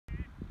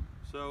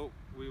So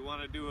we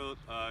want to do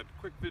a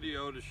quick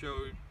video to show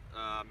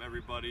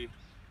everybody.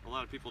 A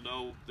lot of people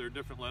know there are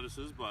different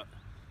lettuces, but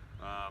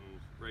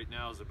right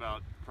now is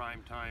about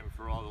prime time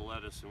for all the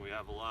lettuce, and we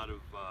have a lot of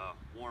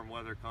warm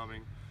weather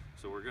coming.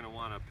 So we're going to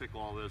want to pick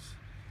all this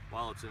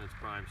while it's in its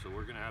prime. So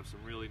we're going to have some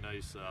really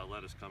nice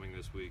lettuce coming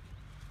this week.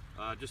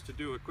 Just to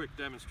do a quick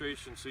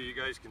demonstration so you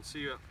guys can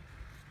see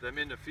them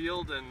in the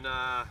field and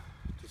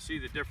to see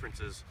the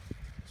differences.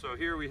 So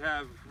here we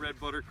have Red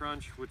Butter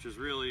Crunch, which is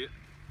really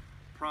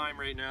prime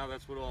right now.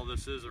 That's what all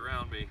this is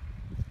around me.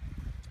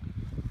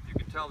 You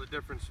can tell the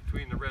difference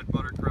between the Red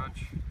Butter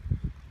Crunch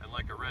and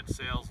like a red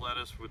sales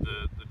lettuce, with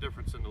the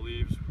difference in the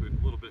leaves, with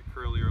a little bit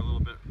curlier, a little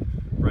bit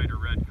brighter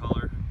red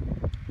color.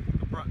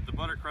 The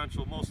Butter Crunch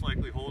will most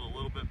likely hold a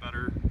little bit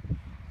better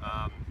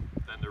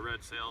than the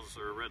red sales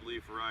or red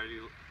leaf variety.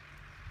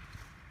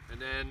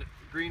 And then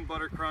Green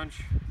Butter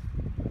Crunch,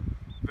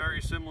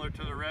 very similar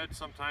to the red.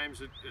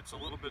 Sometimes it's a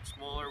little bit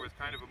smaller with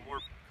kind of a more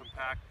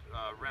compact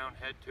round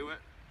head to it.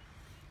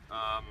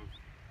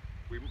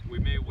 We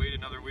may wait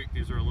another week.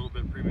 These are a little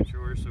bit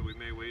premature, so we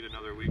may wait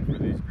another week for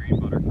these Green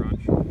Butter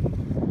Crunch.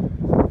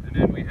 And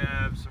then we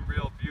have some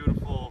real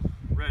beautiful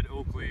red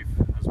oak leaf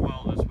as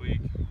well this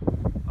week,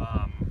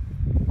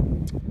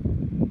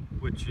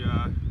 which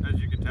as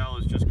you can tell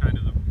is just kind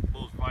of the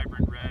most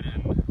vibrant red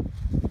and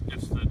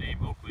gets the name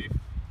oak leaf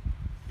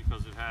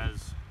because it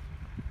has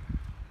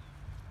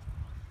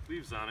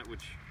leaves on it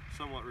which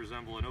somewhat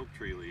resemble an oak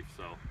tree leaf,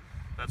 so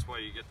that's why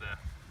you get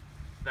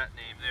that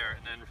name there.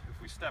 And then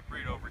if we step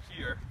right over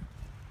here,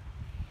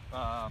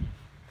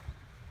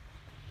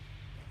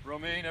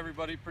 romaine,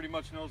 everybody pretty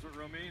much knows what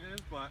romaine is,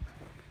 but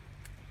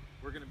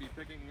we're going to be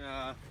picking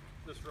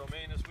this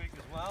romaine this week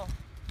as well.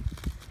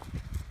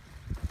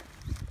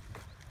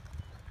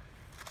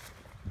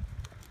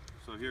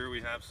 So here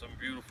we have some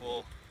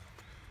beautiful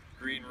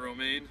green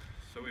romaine.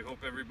 So we hope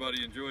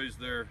everybody enjoys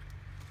their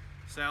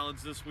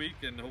salads this week,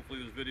 and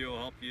hopefully this video will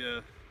help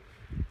you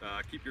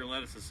keep your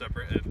lettuces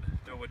separate and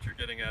know what you're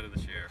getting out of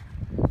this year.